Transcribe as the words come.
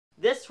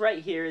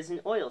right here is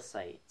an oil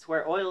site. It's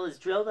where oil is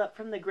drilled up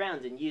from the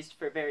ground and used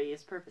for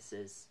various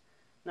purposes.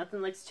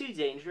 Nothing looks too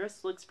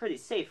dangerous, looks pretty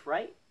safe,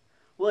 right?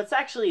 Well, it's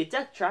actually a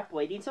death trap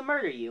waiting to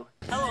murder you.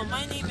 Hello,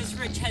 my name is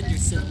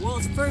Henderson,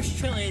 world's first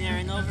trillionaire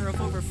and owner of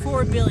over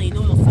 4 billion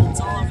oil fields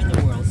all over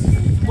the world.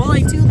 While I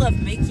do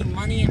love making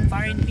money and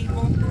firing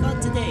people,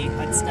 thought today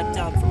I'd step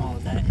down from all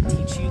of that and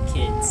teach you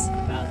kids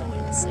about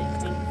oil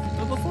safety.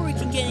 But before we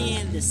can get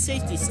into this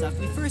safety stuff,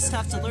 we first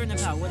have to learn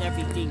about what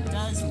everything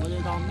does and what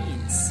it all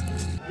means.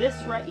 This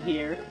right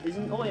here is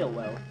an oil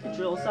well. It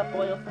drills up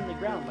oil from the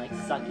ground, like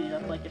sucking it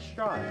up like a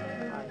straw,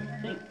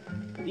 I think.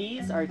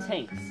 These are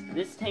tanks.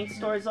 This tank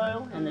stores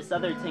oil, and this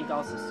other tank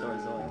also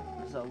stores oil.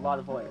 There's a lot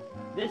of oil.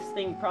 This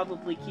thing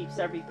probably keeps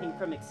everything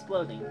from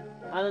exploding.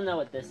 I don't know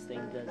what this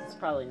thing does. It's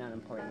probably not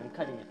important. I'm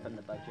cutting it from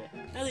the budget.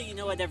 Now that you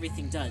know what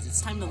everything does,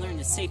 it's time to learn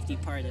the safety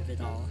part of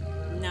it all.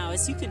 Now,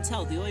 as you can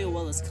tell, the oil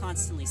well is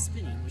constantly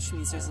spinning, which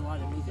means there's a lot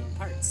of moving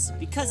parts.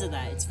 Because of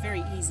that, it's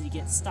very easy to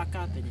get stuck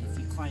up in it if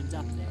you climbed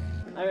up there.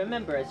 I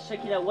remember I was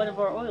checking out one of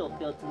our oil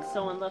fields and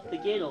someone left the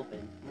gate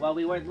open. While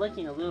we weren't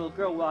looking, a little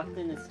girl walked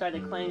in and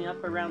started climbing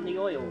up around the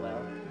oil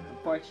well.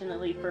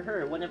 Unfortunately for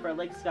her, one of her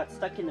legs got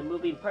stuck in the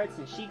moving parts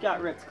and she got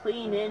ripped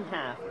clean in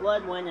half.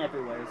 Blood went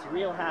everywhere. It's a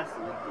real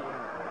hassle to clean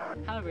up.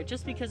 However,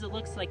 just because it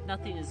looks like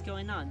nothing is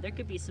going on, there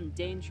could be some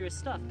dangerous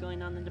stuff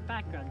going on in the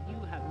background. You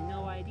have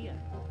no idea.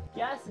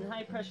 Gas and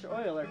high-pressure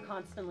oil are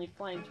constantly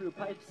flying through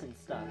pipes and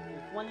stuff.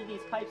 If one of these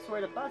pipes were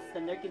to bust,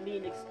 then there could be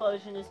an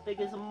explosion as big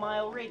as a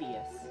mile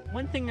radius.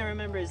 One thing to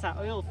remember is that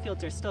oil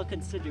fields are still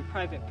considered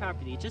private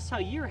property, just how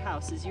your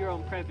house is your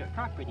own private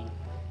property.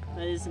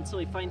 That is, until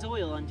we find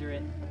oil under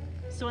it.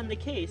 So in the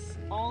case,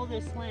 all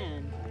this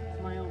land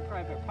is my own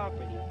private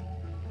property.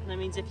 And that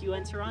means if you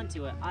enter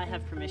onto it, I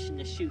have permission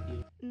to shoot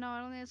you. No,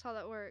 I don't think that's how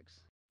that works.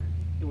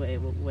 Wait,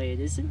 it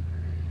isn't?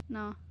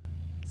 No.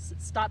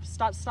 Stop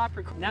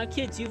recording. Now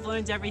kids, you've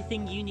learned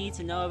everything you need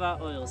to know about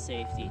oil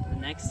safety. The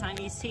next time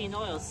you see an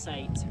oil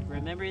site,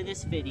 remember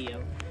this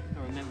video, and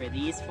remember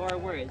these 4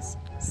 words.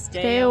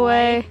 Stay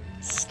away,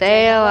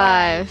 stay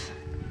alive.